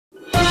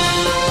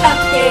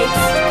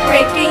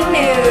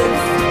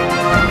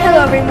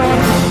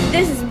everyone,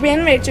 this is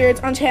Ben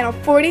Richards on channel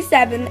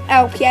 47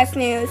 LPS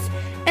News,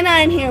 and I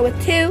am here with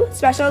two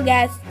special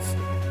guests.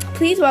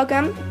 Please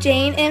welcome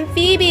Jane and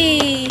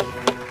Phoebe.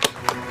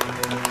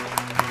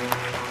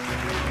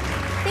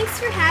 Thanks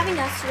for having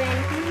us,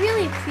 Rin. We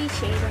really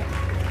appreciate it.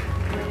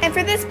 And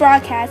for this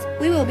broadcast,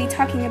 we will be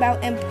talking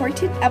about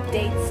important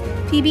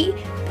updates. Phoebe,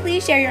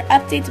 please share your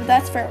updates with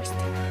us first.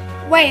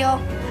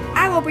 Well,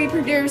 I will be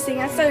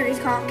producing a series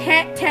called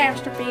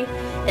Catastrophe.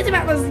 It's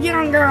about this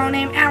young girl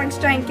named Alex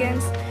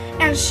Jenkins,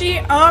 and she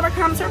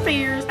overcomes her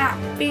fears at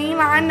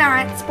Feline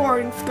Night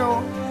Sporting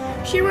School.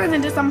 She runs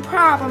into some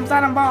problems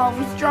that involve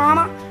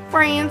drama,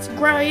 friends,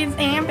 grades,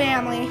 and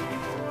family.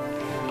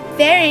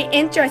 Very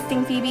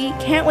interesting, Phoebe.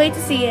 Can't wait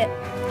to see it.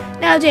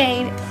 Now,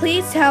 Jane,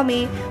 please tell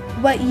me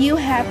what you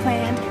have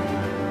planned.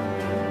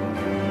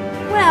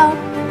 Well,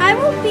 I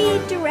will be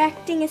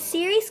directing a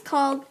series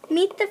called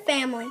Meet the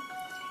Family.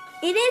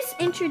 It is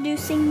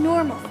introducing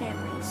normal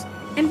families.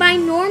 And by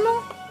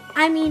normal,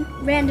 I mean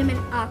random and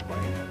awkward.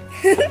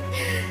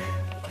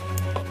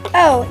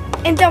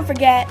 Oh, and don't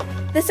forget,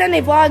 the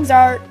Sunday vlogs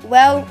are,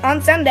 well,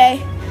 on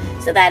Sunday.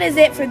 So that is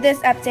it for this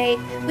update.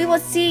 We will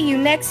see you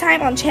next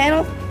time on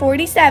channel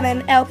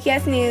 47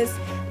 LPS News.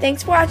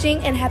 Thanks for watching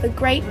and have a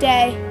great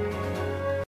day.